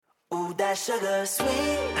Ooh, that sugar sweet,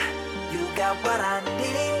 you got what I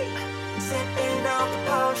need. Sipping on the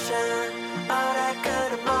potion, all that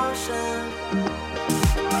good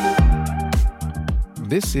emotion.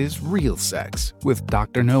 This is Real Sex with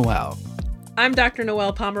Dr. Noel. I'm Dr.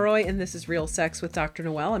 Noel Pomeroy, and this is Real Sex with Dr.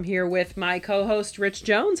 Noel. I'm here with my co-host, Rich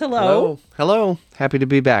Jones. Hello. Hello. Happy to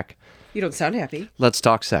be back. You don't sound happy. Let's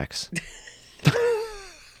talk sex.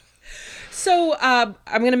 So I'm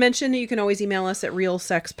going to mention you can always email us at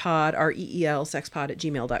realsexpod, REEL,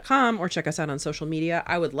 sexpod@gmail.com, or check us out on social media.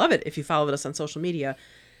 I would love it if you followed us on social media,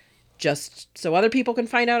 just so other people can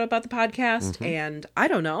find out about the podcast. Mm-hmm. And I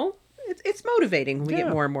don't know, it's motivating when we get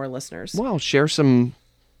more and more listeners. Well, share some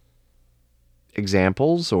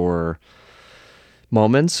examples or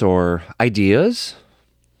moments or ideas.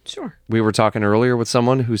 Sure. We were talking earlier with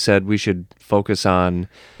someone who said we should focus on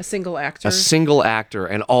a single actor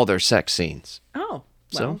and all their sex scenes. Oh, well.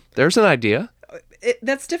 So there's an idea.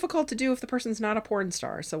 That's difficult to do if the person's not a porn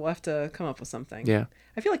star, so we'll have to come up with something. Yeah.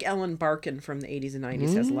 I feel like Ellen Barkin from the 80s and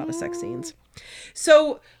 90s has a lot of sex scenes.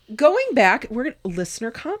 So going back, we're listener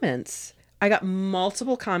comments. I got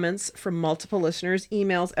multiple comments from multiple listeners,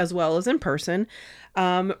 emails as well as in person,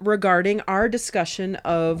 regarding our discussion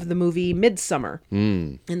of the movie Midsommar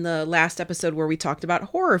in the last episode where we talked about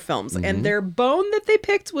horror films. Mm-hmm. And their bone that they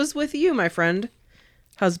picked was with you, my friend,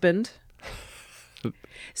 husband.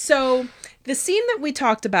 So the scene that we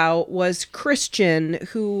talked about was Christian,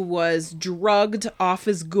 who was drugged off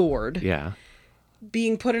his gourd. Yeah.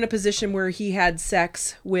 Being put in a position where he had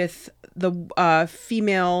sex with the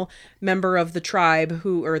female member of the tribe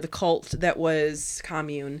or the cult that was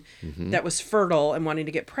commune, that was fertile and wanting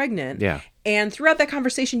to get pregnant. Yeah. And throughout that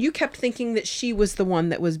conversation, you kept thinking that she was the one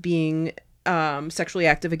that was being sexually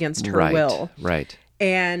active against her will. Right.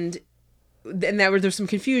 And there's some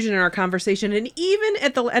confusion in our conversation. And even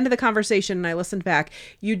at the end of the conversation, and I listened back,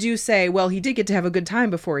 you do say, well, he did get to have a good time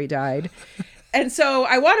before he died. And so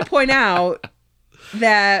I want to point out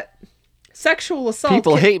that sexual assault...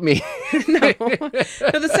 People hate me. No,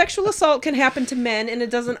 the sexual assault can happen to men, and it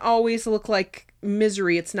doesn't always look like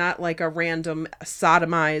misery. It's not like a random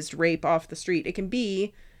sodomized rape off the street. It can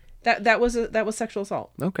be... That was sexual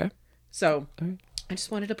assault. Okay. So... I just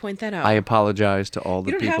wanted to point that out. I apologize to all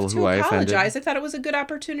the people who I offended. You don't have to apologize. I thought it was a good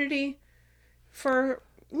opportunity for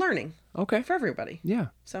learning. Okay. For everybody. Yeah.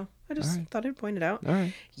 So I just thought I'd point it out. All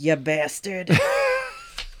right. You bastard.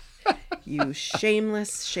 You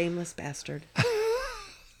shameless, shameless bastard.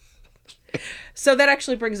 So that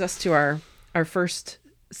actually brings us to our first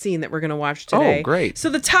scene that we're going to watch today. Oh, great. So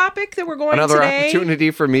the topic that we're going Another today...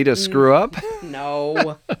 opportunity for me to screw up?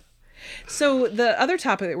 No. So the other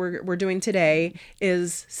topic that we're doing today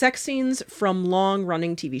is sex scenes from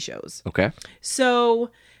long-running TV shows. Okay.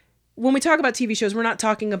 So when we talk about TV shows, we're not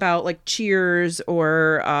talking about like Cheers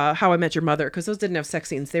or How I Met Your Mother, because those didn't have sex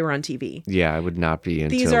scenes. They were on TV. Yeah, I would not be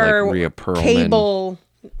into These are like Rhea Perlman. Cable.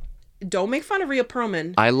 Don't make fun of Rhea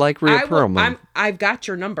Perlman. I like Rhea Perlman. I've got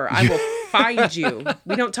your number. I will find you.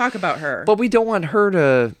 We don't talk about her. But we don't want her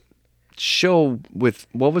to show with,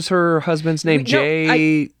 what was her husband's name?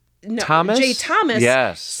 Thomas? Jay Thomas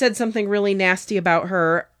yes. said something really nasty about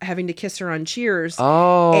her having to kiss her on Cheers.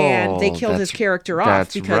 Oh. And they killed his character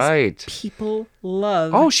off because people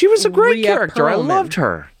love Oh, she was a great Rhea character. Perlman. I loved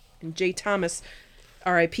her. And Jay Thomas,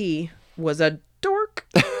 R.I.P., was a dork.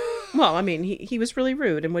 Well, I mean, he was really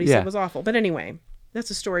rude and what he said was awful. But anyway, that's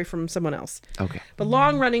a story from someone else. Okay. But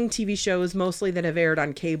long-running TV shows, mostly that have aired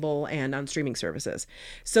on cable and on streaming services.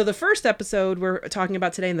 So the first episode we're talking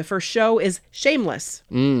about today, and the first show, is Shameless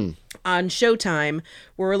on Showtime,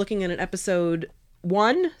 where we're looking at an episode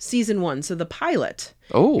 1, season 1, so the pilot.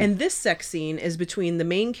 Oh. And this sex scene is between the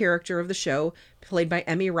main character of the show, played by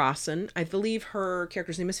Emmy Rossum. I believe her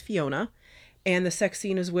character's name is Fiona. And the sex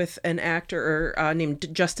scene is with an actor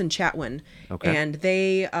named Justin Chatwin. Okay. And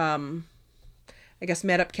they... I guess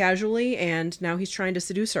met up casually, and now he's trying to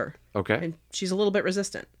seduce her. Okay. And she's a little bit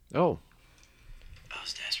resistant. Oh. I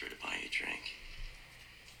was desperate to buy you a drink.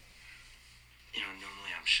 You know,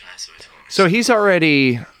 normally I'm shy, so I told him. So he's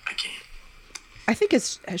already... I can't. I think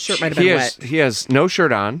his shirt might have been wet. He has no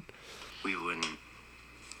shirt on. We wouldn't.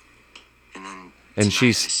 And then... And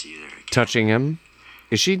she's touching him.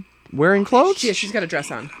 Is she wearing clothes? Yeah, she's got a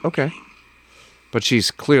dress on. Okay. But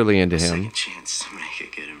she's clearly into him. Second chance to make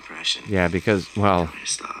a good impression. Yeah, because, well...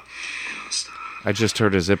 Stop. I just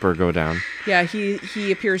heard a zipper go down. Yeah,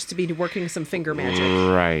 he appears to be working some finger magic.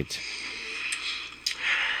 Right.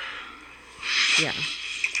 Yeah.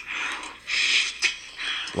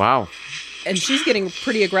 Wow. And she's getting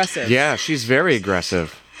pretty aggressive. Yeah, she's very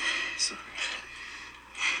aggressive.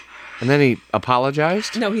 And then he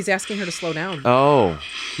apologized? No, he's asking her to slow down. Oh.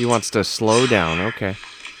 He wants to slow down. Okay.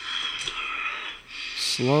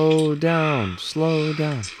 Slow down. Slow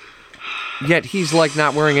down. Yet he's like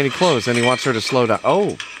not wearing any clothes and he wants her to slow down.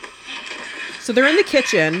 Oh. So they're in the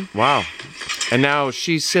kitchen. Wow. And now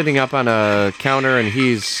she's sitting up on a counter and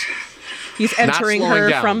he's entering her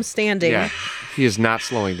down. from standing. Yeah. He is not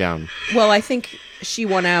slowing down. Well, I think she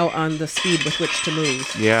won out on the speed with which to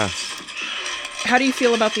move. Yeah. How do you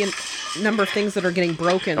feel about the number of things that are getting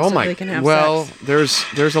broken so they can have sex?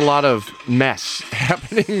 There's a lot of mess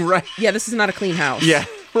happening, right? Yeah, this is not a clean house. Yeah,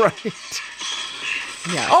 right.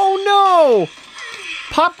 Yeah. Oh, no!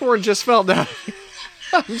 Popcorn just fell down.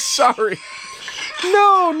 I'm sorry.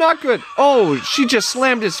 No, not good. Oh, she just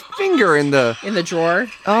slammed his finger in the drawer.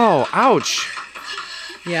 Oh, ouch.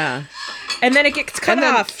 Yeah. And then it gets cut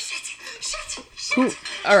off.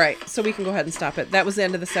 All right, so we can go ahead and stop it. That was the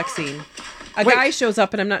end of the sex scene. A guy shows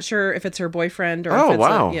up, and I'm not sure if it's her boyfriend or if it's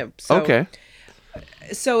wow. Okay.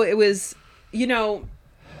 So it was,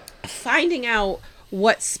 finding out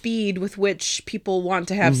what speed with which people want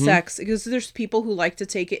to have sex, because there's people who like to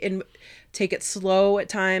take it slow at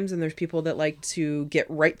times, and there's people that like to get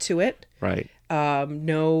right to it. Right.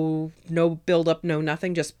 No build up, no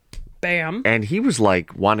nothing, just bam. And he was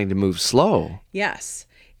like wanting to move slow. Yes.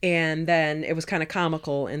 And then it was kind of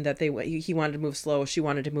comical in that he wanted to move slow, she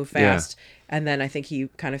wanted to move fast, and then I think he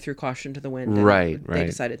kind of threw caution to the wind. And right. They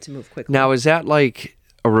decided to move quickly. Now, is that like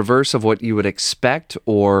a reverse of what you would expect,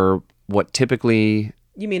 or what typically?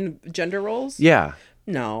 You mean gender roles? Yeah.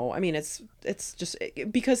 No, I mean it's just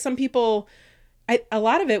because some people, a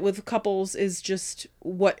lot of it with couples is just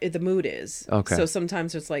what the mood is. Okay. So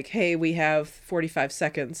sometimes it's like, hey, we have 45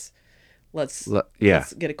 seconds. Let's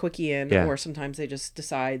get a quickie in. Yeah. Or sometimes they just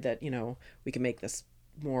decide that, we can make this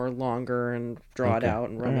more longer and draw it out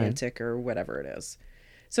and romantic or whatever it is.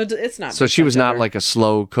 So it's not. So she was not like a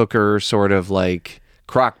slow cooker, sort of like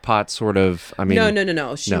crock pot, sort of. I mean,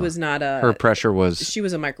 no. She was not a. Her pressure was. She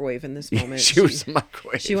was a microwave in this moment. She was a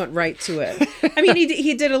microwave. She went right to it. I mean,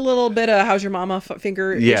 he did a little bit of how's your mama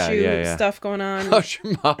finger issue stuff going on. How's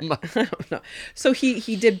your mama? I don't know. So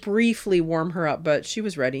he did briefly warm her up, but she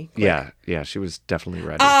was ready. Quick. Yeah, she was definitely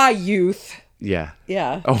ready. Youth. Yeah.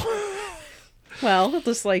 Yeah. Oh. Well,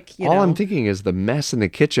 just like all I'm thinking is the mess in the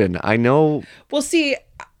kitchen. I know. Well, see,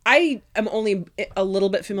 I am only a little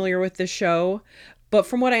bit familiar with this show. But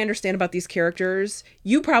from what I understand about these characters,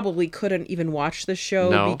 you probably couldn't even watch this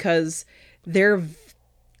show because they're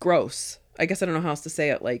gross. I guess I don't know how else to say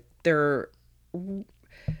it. Like they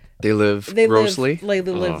live grossly. They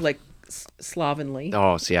live like slovenly.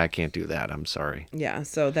 Oh, see, I can't do that. I'm sorry. Yeah,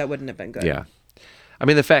 so that wouldn't have been good. Yeah. I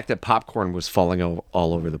mean, the fact that popcorn was falling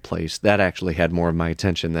all over the place, that actually had more of my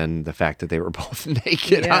attention than the fact that they were both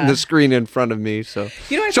naked on the screen in front of me. So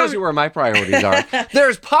shows you where my priorities are.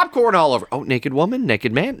 There's popcorn all over. Oh, naked woman,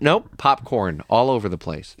 naked man. Nope, popcorn all over the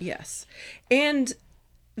place. Yes. And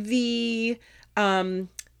the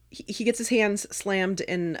he gets his hands slammed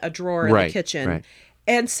in a drawer in the kitchen. Right.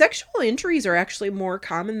 And sexual injuries are actually more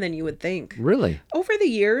common than you would think. Really? Over the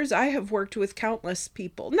years, I have worked with countless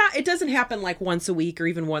people. It doesn't happen like once a week or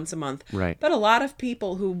even once a month. Right. But a lot of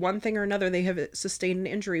people who, one thing or another, they have sustained an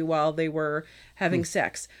injury while they were having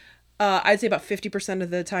sex. I'd say about 50% of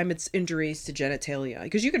the time it's injuries to genitalia.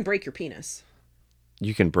 Because you can break your penis.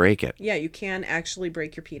 You can break it? Yeah, you can actually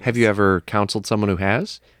break your penis. Have you ever counseled someone who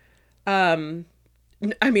has? I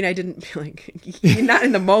mean, I didn't feel like... Not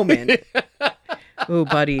in the moment. Oh,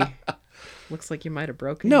 buddy. Looks like you might have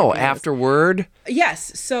broken your penis. Afterward?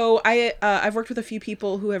 Yes. So I've worked with a few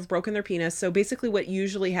people who have broken their penis. So basically what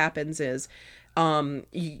usually happens is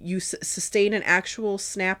you sustain an actual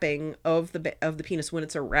snapping of the penis when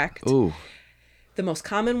it's erect. Ooh. The most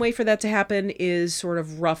common way for that to happen is sort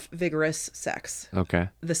of rough, vigorous sex. Okay.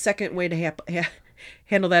 The second way to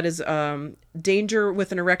handle that is danger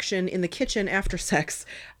with an erection in the kitchen after sex,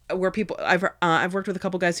 where people I've worked with a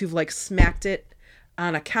couple guys who've like smacked it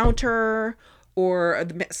on a counter or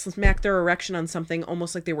smacked their erection on something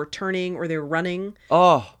almost like they were turning or they were running.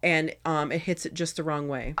 Oh. And it hits it just the wrong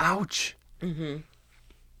way. Ouch. Mm-hmm.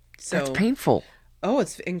 So that's painful. Oh,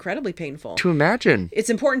 it's incredibly painful. To imagine. It's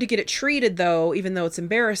important to get it treated, though, even though it's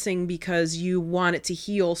embarrassing, because you want it to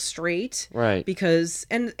heal straight. Right. Because,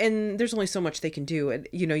 and there's only so much they can do. And,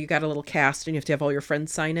 you got a little cast and you have to have all your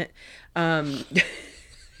friends sign it.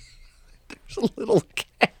 There's a little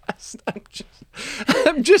cast.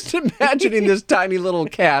 I'm just imagining this tiny little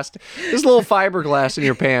cast, this little fiberglass in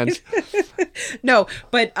your pants. No,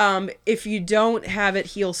 but if you don't have it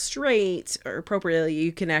heal straight or appropriately,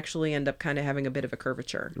 you can actually end up kind of having a bit of a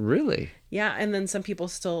curvature. Really? Yeah, and then some people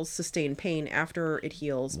still sustain pain after it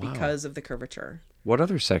heals because of the curvature. What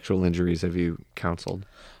other sexual injuries have you counseled?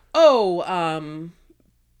 Oh,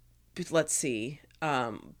 let's see.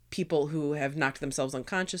 People who have knocked themselves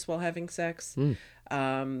unconscious while having sex.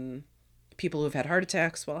 People who've had heart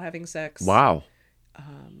attacks while having sex. Wow.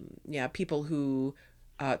 Yeah, people who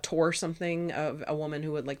tore something, a woman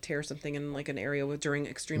who would like tear something in like an area during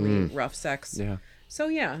extremely rough sex. Yeah. So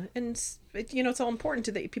yeah, and it's all important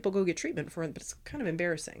that people go get treatment for it, but it's kind of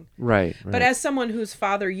embarrassing. Right. But as someone whose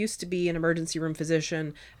father used to be an emergency room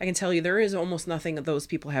physician, I can tell you there is almost nothing that those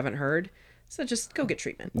people haven't heard. So just go get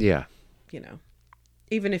treatment. Yeah.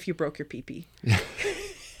 Even if you broke your pee-pee.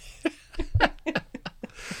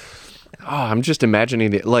 Oh, I'm just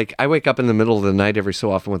imagining it. Like, I wake up in the middle of the night every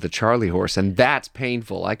so often with a Charlie horse, and that's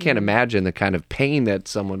painful. I can't imagine the kind of pain that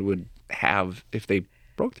someone would have if they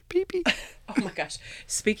broke their pee-pee. Oh my gosh.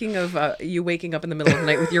 Speaking of you waking up in the middle of the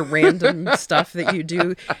night with your random stuff that you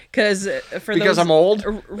do, because I'm old?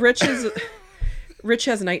 Rich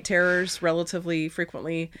has night terrors relatively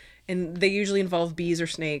frequently, and they usually involve bees or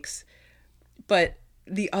snakes. But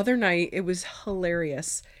the other night, it was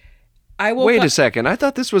hilarious. Wait a second. I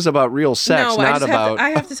thought this was about real sex, not about... I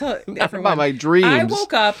have to tell everyone. About my dreams. I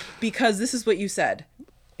woke up because this is what you said.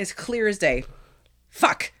 It's clear as day.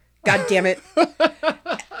 Fuck. God damn it.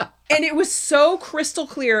 And it was so crystal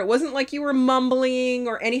clear. It wasn't like you were mumbling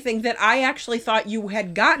or anything, that I actually thought you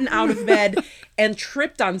had gotten out of bed and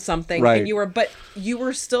tripped on something. Right. And you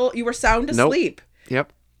were sound asleep. Nope.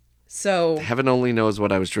 Yep. So heaven only knows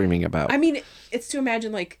what I was dreaming about. I mean, it's to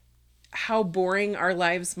imagine like how boring our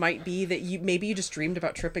lives might be that maybe you just dreamed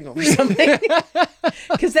about tripping over something.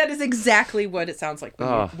 Because that is exactly what it sounds like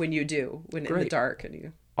when you do in the dark and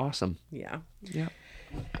you. Awesome. Yeah. Yeah.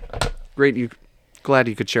 Great. Glad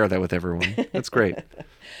you could share that with everyone. That's great.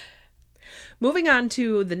 Moving on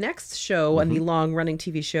to the next show on the long-running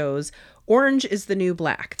TV shows, Orange is the New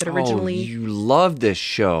Black. That originally... Oh, you loved this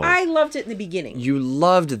show. I loved it in the beginning. You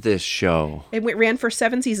loved this show. It ran for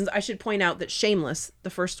 7 seasons. I should point out that Shameless,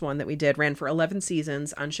 the first one that we did, ran for 11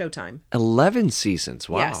 seasons on Showtime. 11 seasons.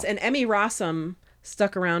 Wow. Yes, and Emmy Rossum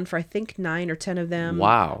stuck around for, I think, 9 or 10 of them.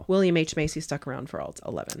 Wow. William H. Macy stuck around for all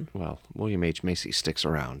 11. Well, William H. Macy sticks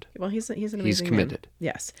around. Well, he's an amazing He's committed.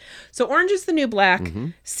 man. Yes. So Orange is the New Black,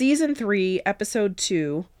 Season 3, Episode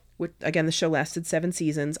 2, which, again, the show lasted 7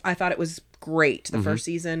 seasons. I thought it was great. The first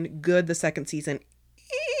season, good. The second season,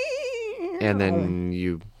 and then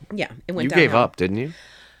it went downhill. You gave up, didn't you?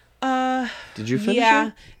 Did you finish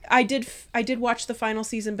it? I did watch the final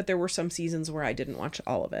season, but there were some seasons where I didn't watch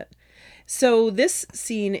all of it. So this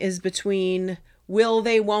scene is between will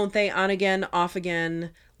they, won't they, on again, off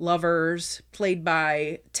again lovers, played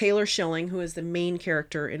by Taylor Schilling, who is the main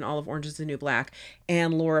character in all of Orange is the New Black,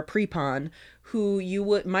 and Laura Prepon, who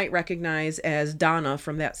you might recognize as Donna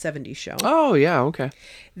from That 70s Show. Oh, yeah, okay.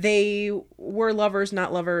 They were lovers,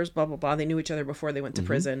 not lovers, blah, blah, blah. They knew each other before they went to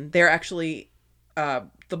prison. They're actually, the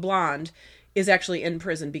blonde is actually in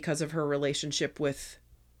prison because of her relationship with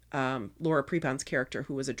Laura Prepon's character,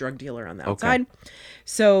 who was a drug dealer on the outside.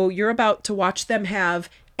 So you're about to watch them have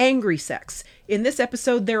angry sex. In this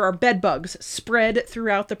episode, there are bed bugs spread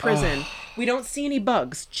throughout the prison. We don't see any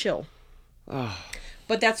bugs. Chill.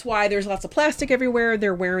 But that's why there's lots of plastic everywhere.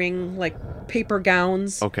 They're wearing like paper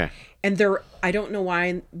gowns. Okay. And I don't know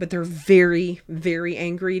why, but they're very, very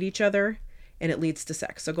angry at each other, and it leads to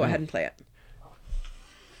sex. So go ahead and play it.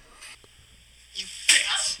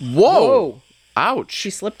 Whoa. Ouch. She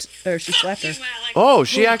slapped her. Oh,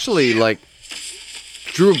 she actually like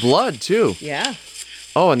drew blood too. Yeah.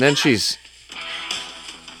 Oh, and then she's...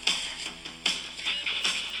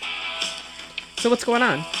 So what's going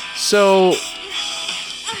on? So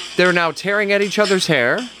they're now tearing at each other's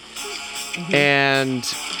hair and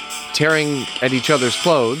tearing at each other's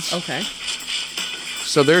clothes. Okay.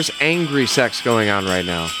 So there's angry sex going on right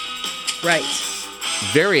now. Right.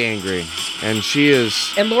 Very angry. And she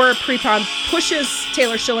is... And Laura Prepon pushes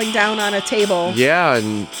Taylor Schilling down on a table. Yeah,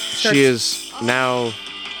 and she is now...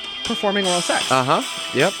 performing oral sex.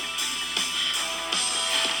 Yep.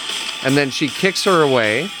 And then she kicks her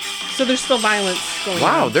away. So there's still violence going on.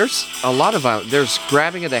 Wow, there's a lot of violence. There's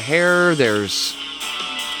grabbing of the hair. There's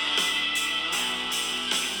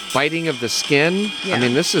biting of the skin. Yeah. I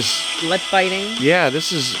mean, this is... lip biting. Yeah,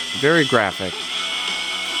 this is very graphic.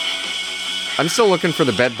 I'm still looking for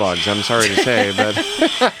the bed bugs. I'm sorry to say, but.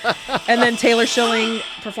 And then Taylor Schilling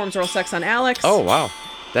performs oral sex on Alex. Oh wow,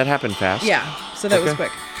 that happened fast. Yeah, so that was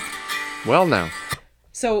quick. Well, now.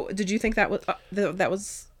 So, did you think that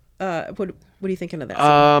was what are you thinking of that?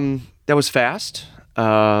 That was fast.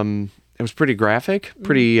 It was pretty graphic,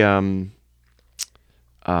 pretty. I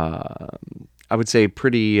would say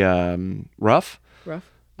pretty rough.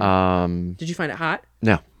 Rough. Um, Did you find it hot?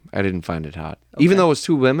 No, I didn't find it hot. Okay. Even though it was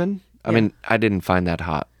two women, I mean, I didn't find that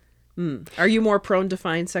hot. Are you more prone to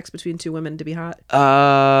find sex between two women to be hot?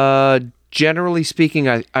 Generally speaking,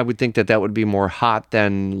 I would think that would be more hot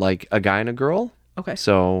than like a guy and a girl. Okay.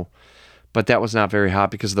 So, but that was not very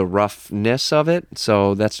hot because of the roughness of it.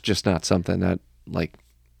 So that's just not something that like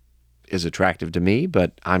is attractive to me,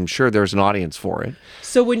 but I'm sure there's an audience for it.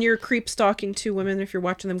 So when you're creep stalking two women, if you're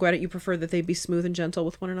watching them go at it, you prefer that they be smooth and gentle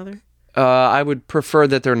with one another? I would prefer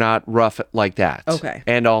that they're not rough like that. Okay.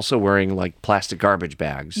 And also wearing like plastic garbage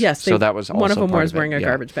bags. Yes. So that was also one of them part was of it. wearing a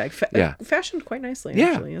garbage bag. Fashioned quite nicely,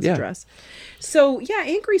 actually, as a dress. So yeah,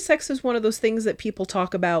 angry sex is one of those things that people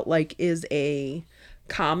talk about like is a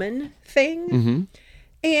common thing. Mm-hmm.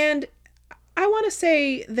 And I want to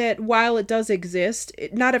say that while it does exist,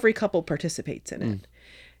 not every couple participates in it.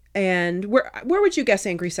 And where would you guess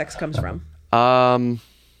angry sex comes from?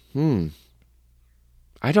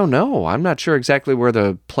 I don't know. I'm not sure exactly where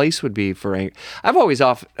the place would be for anger. I've always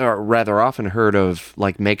rather often heard of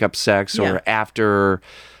like makeup sex or after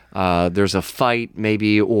there's a fight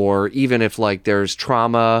maybe, or even if like there's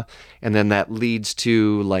trauma and then that leads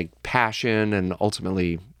to like passion and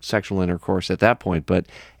ultimately sexual intercourse at that point. But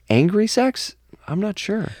angry sex, I'm not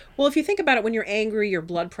sure. Well, if you think about it, when you're angry, your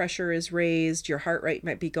blood pressure is raised, your heart rate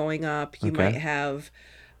might be going up, you might have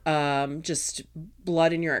just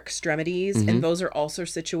blood in your extremities, and those are also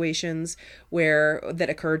situations that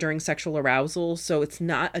occur during sexual arousal. So it's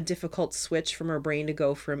not a difficult switch from our brain to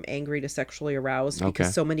go from angry to sexually aroused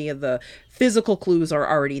because so many of the physical clues are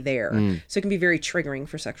already there. So it can be very triggering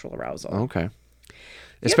for sexual arousal. Okay.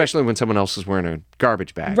 Especially when someone else is wearing a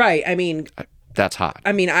garbage bag. Right. I mean, that's hot.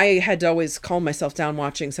 I mean, I had to always calm myself down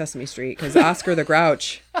watching Sesame Street because Oscar the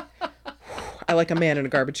Grouch, I like a man in a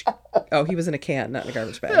garbage. Oh, he was in a can, not in a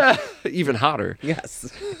garbage bag. Even hotter.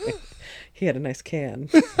 Yes. He had a nice can.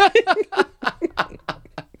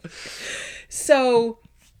 So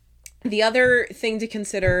the other thing to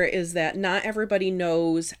consider is that not everybody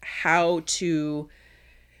knows how to,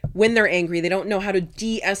 when they're angry, they don't know how to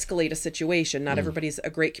de-escalate a situation. Not everybody's a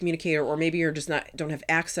great communicator, or maybe you're just don't have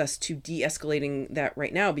access to de-escalating that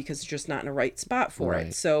right now because you're just not in a right spot for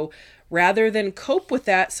it. So rather than cope with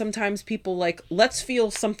that, sometimes people let's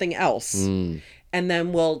feel something else. And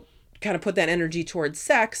then we'll kind of put that energy towards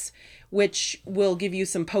sex, which will give you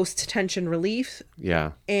some post-tension relief.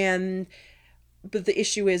 Yeah. But the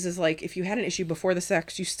issue is like, if you had an issue before the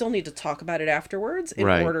sex, you still need to talk about it afterwards in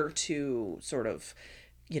order to sort of,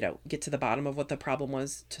 get to the bottom of what the problem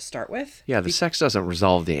was to start with. Yeah, the sex doesn't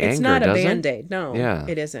resolve the anger, does it? It's not a Band-Aid. No,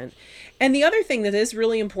 it isn't. And the other thing that is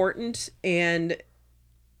really important, and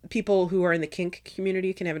people who are in the kink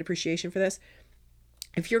community can have an appreciation for this,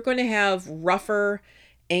 if you're going to have rougher,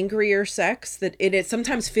 angrier sex, that it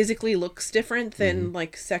sometimes physically looks different than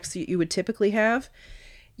like sex you would typically have,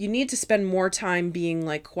 you need to spend more time being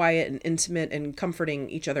like quiet and intimate and comforting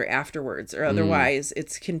each other afterwards, or otherwise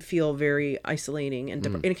it can feel very isolating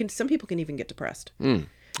and and some people can even get depressed.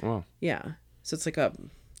 Wow. Yeah. So it's like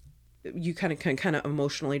you kind of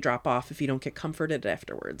emotionally drop off if you don't get comforted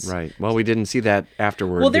afterwards. Right. Well, we didn't see that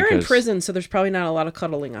afterward. Well, they're in prison, so there's probably not a lot of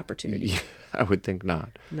cuddling opportunity. I would think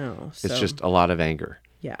not. No. It's just a lot of anger.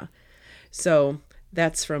 Yeah. So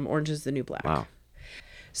that's from Orange is the New Black. Wow.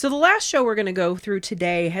 So the last show we're going to go through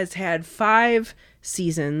today has had 5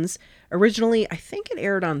 seasons. Originally, I think it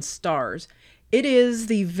aired on Starz. It is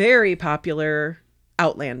the very popular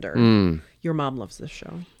Outlander. Your mom loves this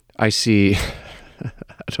show. I see. I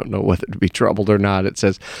don't know whether to be troubled or not. It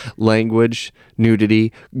says language,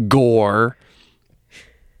 nudity, gore,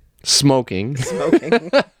 smoking.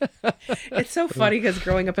 It's so funny because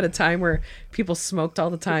growing up at a time where people smoked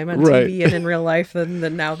all the time on TV and in real life, and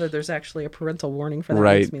then now that there's actually a parental warning for that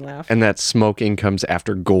makes me laugh. And that smoking comes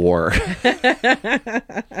after gore.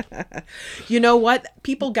 You know what?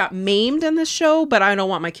 People got maimed in this show, but I don't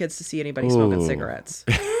want my kids to see anybody smoking cigarettes.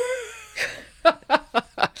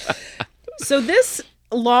 So this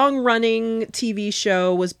long-running TV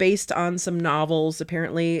show was based on some novels.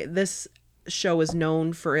 Apparently, this show is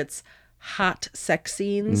known for its hot sex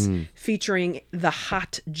scenes featuring the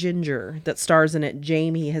hot ginger that stars in it.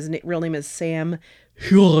 Jamie, his real name is Sam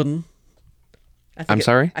Huron. I'm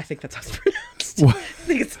sorry? I think that's how it's pronounced. pronounced. I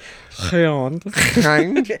think it's Hyund.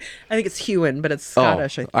 I think it's Hewan, but it's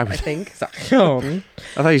Scottish, I think. So, Hyund.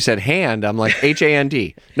 I thought you said hand. I'm like,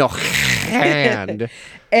 H-A-N-D. No, hand.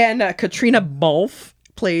 And Katrina Balfe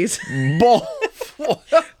plays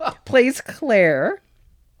Claire.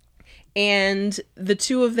 And the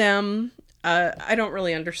two of them, I don't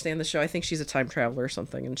really understand the show. I think she's a time traveler or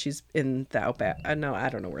something, and she's in the Outback. No, I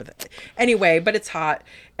don't know where that. Anyway, but it's hot,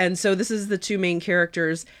 and so this is the two main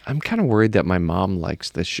characters. I'm kind of worried that my mom likes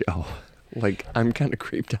this show. Like, I'm kind of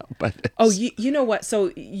creeped out by this. Oh, you know what?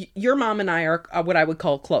 So your mom and I are what I would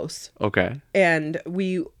call close. Okay. And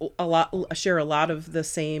we share a lot of the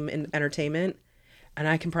same in entertainment. And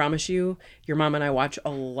I can promise you, your mom and I watch a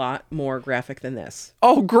lot more graphic than this.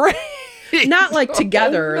 Oh, great. Not like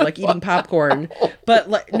together, like eating popcorn, but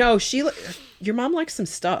like, no, your mom likes some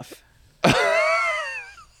stuff.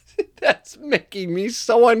 That's making me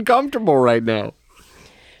so uncomfortable right now. Do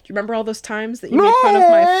you remember all those times that you made fun of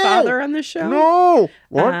my father on this show? No.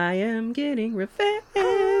 What? I am getting revenge,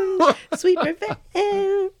 sweet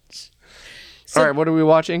revenge. So, all right, what are we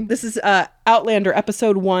watching? This is Outlander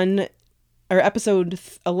episode 1 or episode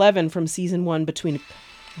 11 from season 1 between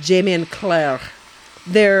Jamie and Claire.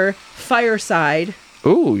 Their fireside.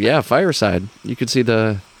 Ooh, yeah, fireside. You could see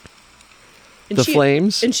the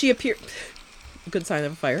flames. And she appears. Good sign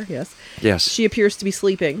of a fire, yes. Yes. She appears to be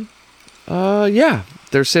sleeping. Yeah.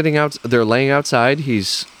 They're sitting out. They're laying outside.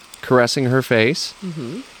 He's caressing her face.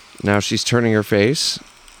 Mm-hmm. Now she's turning her face,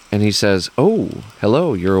 and he says, "Oh,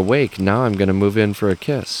 hello. You're awake. Now I'm going to move in for a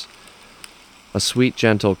kiss, a sweet,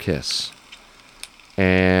 gentle kiss."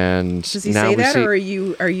 And does he now say that, see... or are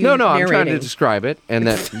you? No, narrating? I'm trying to describe it, and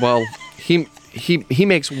that he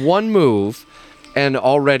makes one move, and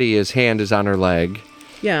already his hand is on her leg.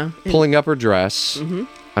 Yeah, pulling up her dress. Mm-hmm.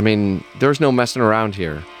 I mean, there's no messing around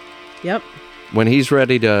here. Yep. When he's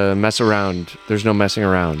ready to mess around, there's no messing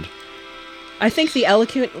around. I think the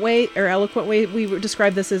eloquent way we would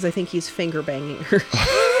describe this is, I think he's finger banging her.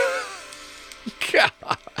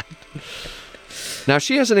 God. Now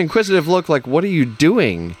she has an inquisitive look like, what are you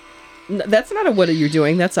doing? That's not a what are you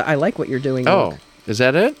doing. That's a I like what you're doing look. Oh, is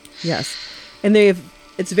that it? Yes. And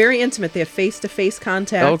it's very intimate. They have face-to-face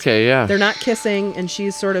contact. Okay, yeah. They're not kissing, and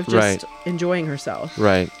she's sort of just enjoying herself.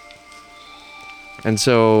 Right. And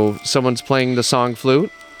so someone's playing the song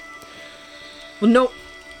flute? Well, no.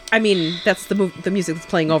 I mean, that's the music that's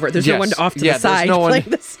playing over it. There's no one off to the side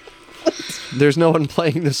playing this. There's no one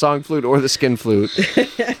playing the song flute or the skin flute.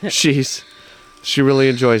 She really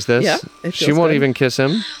enjoys this. Yeah, she won't even kiss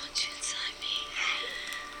him.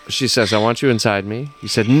 She says, "I want you inside me." He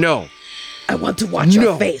said, "No. I want to watch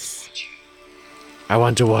your face. I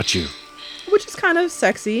want to watch you." Which is kind of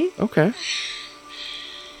sexy. Okay.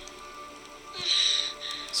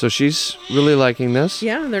 So she's really liking this.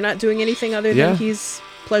 Yeah, they're not doing anything other than he's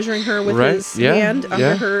pleasuring her with his hand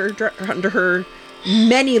under her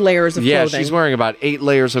many layers of clothing. Yeah, she's wearing about 8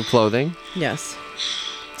 layers of clothing. Yes.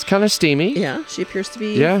 It's kind of steamy. Yeah, she appears to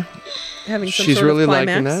be having some she's sort really of climax.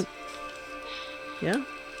 liking that. Yeah.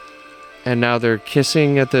 And now they're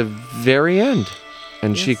kissing at the very end.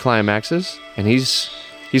 And she climaxes, and he's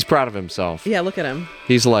proud of himself. Yeah, look at him.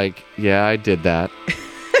 He's like, "Yeah, I did that."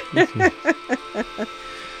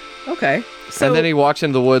 Okay. So, and then he walks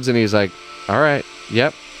into the woods, and he's like, "All right,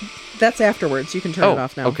 yep." That's afterwards. You can turn it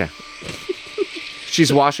off now. Okay.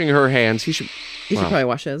 She's washing her hands. He should probably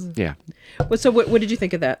wash his. Yeah. So what did you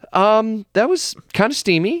think of that? That was kind of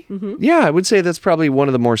steamy. Mm-hmm. Yeah, I would say that's probably one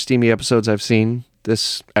of the more steamy episodes I've seen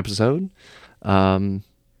this episode.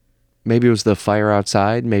 Maybe it was the fire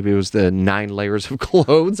outside. Maybe it was the 9 layers of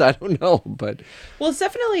clothes. I don't know, but it's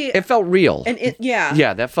definitely it felt real. And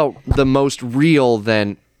that felt the most real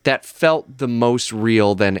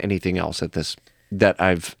than anything else that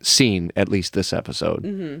I've seen, at least this episode.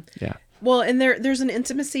 Mm-hmm. Yeah. Well, and there's an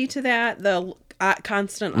intimacy to that, the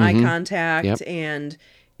constant eye contact, and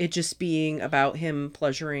it just being about him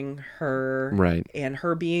pleasuring her, right, and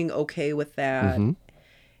her being okay with that,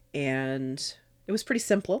 and it was pretty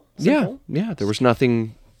simple. Yeah. There was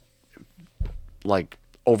nothing like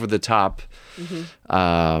over the top,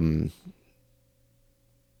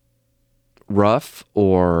 rough,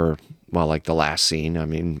 or like the last scene. I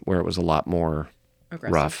mean, where it was a lot more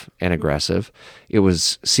rough and aggressive. It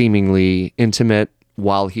was seemingly intimate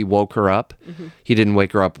while he woke her up. He didn't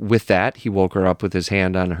wake her up with that. He woke her up with his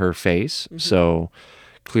hand on her face. So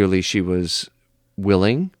clearly she was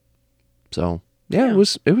willing. So it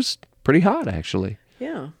was pretty hot, actually.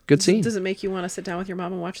 Yeah. Good scene. Does it make you want to sit down with your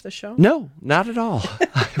mom and watch the show? No, not at all.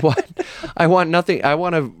 I want nothing. I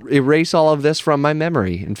want to erase all of this from my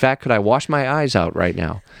memory. In fact, could I wash my eyes out right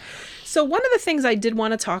now? So one of the things I did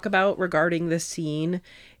want to talk about regarding this scene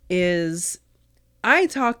is I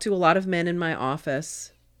talk to a lot of men in my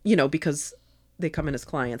office, because they come in as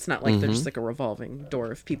clients, not like they're just like a revolving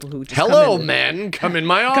door of people who just Hello, men, come in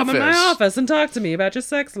my office. Come in my office and talk to me about your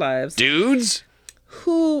sex lives. Dudes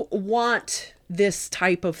who want this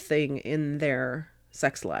type of thing in their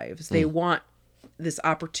sex lives. They want this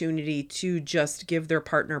opportunity to just give their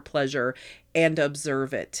partner pleasure and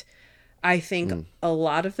observe it. I think a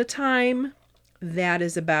lot of the time that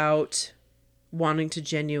is about wanting to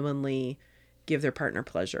genuinely give their partner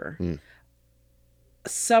pleasure.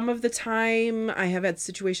 Some of the time I have had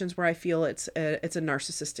situations where I feel it's a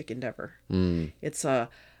narcissistic endeavor. It's I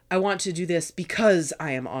want to do this because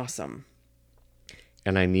I am awesome.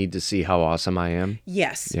 And I need to see how awesome I am.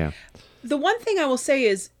 Yes. Yeah. The one thing I will say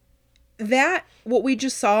is that what we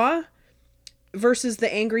just saw versus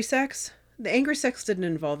the angry sex didn't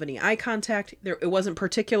involve any eye contact. It wasn't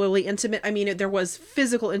particularly intimate. I mean, there was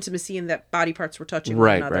physical intimacy in that body parts were touching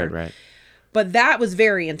one another. Right. But that was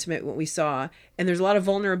very intimate, what we saw. And there's a lot of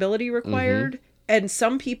vulnerability required. And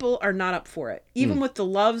some people are not up for it, even with the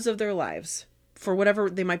loves of their lives. For whatever,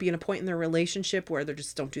 they might be in a point in their relationship where they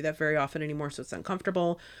just don't do that very often anymore, so it's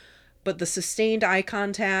uncomfortable. But the sustained eye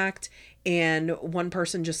contact and one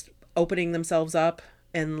person just opening themselves up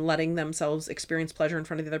and letting themselves experience pleasure in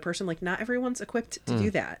front of the other person, like not everyone's equipped to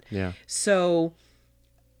do that. Yeah. So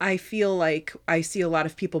I feel like I see a lot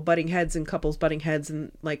of people butting heads and couples butting heads.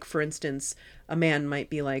 And like, for instance, a man might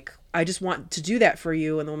be like, I just want to do that for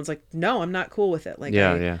you. And the woman's like, no, I'm not cool with it. Like,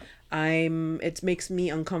 it makes me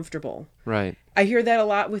uncomfortable. Right. I hear that a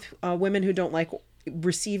lot with women who don't like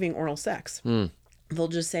receiving oral sex. They'll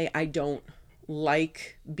just say, I don't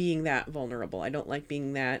like being that vulnerable. I don't like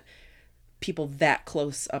being that people that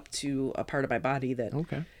close up to a part of my body that.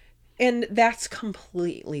 Okay. And that's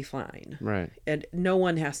completely fine. Right. And no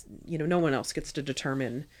one else gets to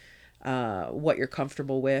determine what you're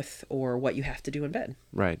comfortable with or what you have to do in bed.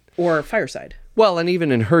 Right. Or fireside. Well, and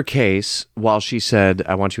even in her case, while she said,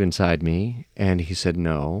 I want you inside me, and he said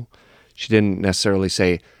no, she didn't necessarily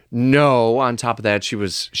say no. On top of that,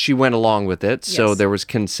 she went along with it. Yes. So there was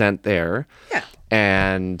consent there. Yeah.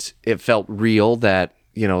 And it felt real that,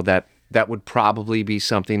 that would probably be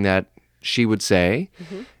something that she would say.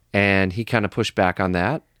 And he kind of pushed back on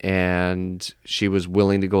that, and she was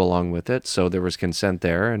willing to go along with it. So there was consent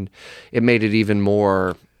there, and it made it even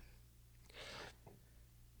more.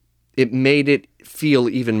 It made it feel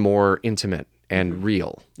even more intimate and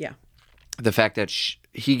real. Yeah. The fact that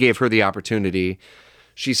he gave her the opportunity,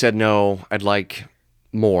 she said, no, I'd like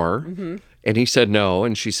more. And he said no,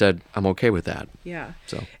 and she said, I'm okay with that. Yeah.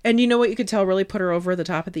 So. And you know what you could tell really put her over the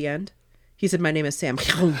top at the end? He said, my name is Sam.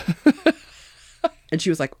 And she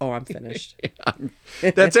was like, oh, I'm finished.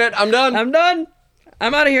 That's it. I'm done. I'm done.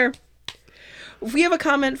 I'm out of here. If you have a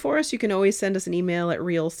comment for us, you can always send us an email at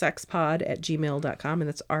realsexpod@gmail.com, and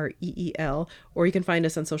that's REEL, or you can find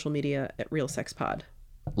us on social media at realsexpod.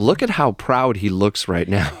 Look at how proud he looks right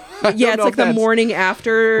now. Yeah, it's like the morning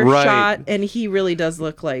after shot, and he really does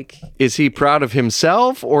look like... Is he proud of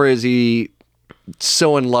himself, or is he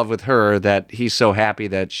so in love with her that he's so happy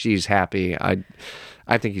that she's happy?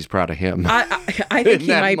 I think he's proud of him. I think he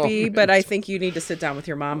might be, but I think you need to sit down with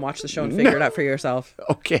your mom, watch the show, and figure it out for yourself.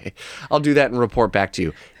 Okay. I'll do that and report back to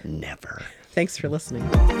you. Never. Thanks for listening.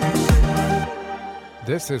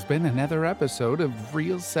 This has been another episode of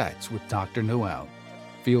Real Sex with Dr. Noel.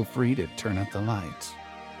 Feel free to turn up the lights.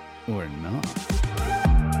 Or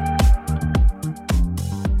not.